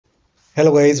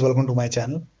Hello guys, welcome to my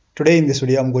channel. Today in this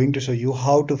video I'm going to show you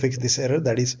how to fix this error,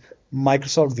 that is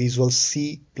Microsoft Visual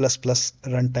C++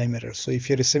 runtime error. So if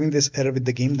you're receiving this error with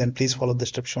the game, then please follow the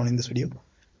steps shown in this video.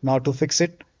 Now to fix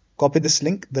it, copy this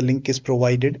link. The link is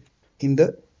provided in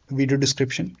the video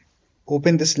description.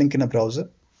 Open this link in a browser.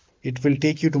 It will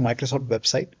take you to Microsoft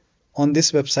website. On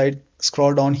this website,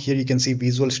 scroll down here, you can see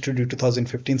Visual Studio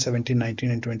 2015, 17,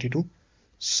 19 and 22.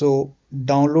 So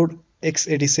download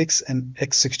x86 and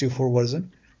x64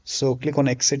 version. So click on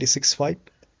x86 file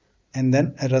and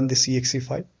then run this exe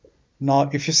file. Now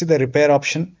if you see the repair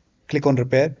option, click on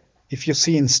repair. If you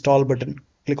see install button,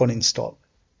 click on install.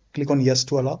 Click on yes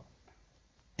to allow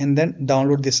and then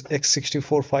download this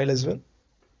x64 file as well.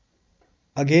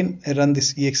 Again run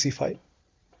this exe file.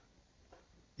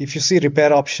 If you see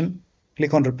repair option,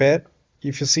 click on repair.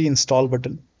 If you see install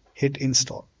button, hit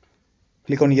install.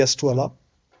 Click on yes to allow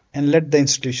and let the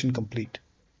installation complete.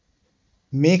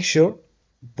 Make sure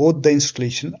both the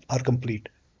installation are complete.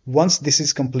 Once this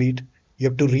is complete, you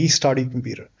have to restart your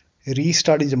computer.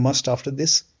 Restart is a must after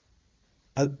this,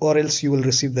 or else you will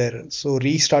receive the error. So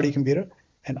restart your computer,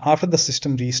 and after the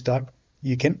system restart,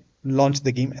 you can launch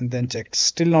the game and then check.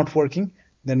 Still not working,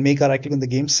 then make a right click on the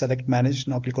game, select manage.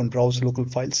 Now click on browse local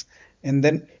files and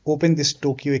then open this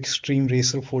Tokyo Xtreme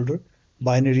Racer folder,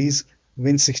 binaries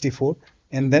Win64,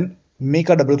 and then make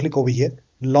a double click over here,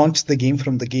 launch the game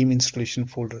from the game installation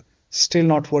folder. Still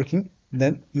not working,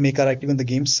 then make a right click on the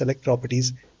game, select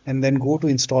properties and then go to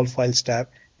install files tab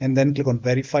and then click on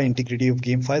verify integrity of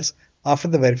game files. After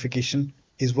the verification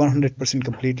is 100%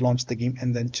 complete, launch the game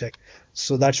and then check.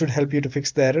 So that should help you to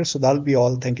fix the error. So that'll be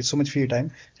all. Thank you so much for your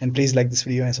time and please like this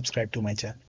video and subscribe to my channel.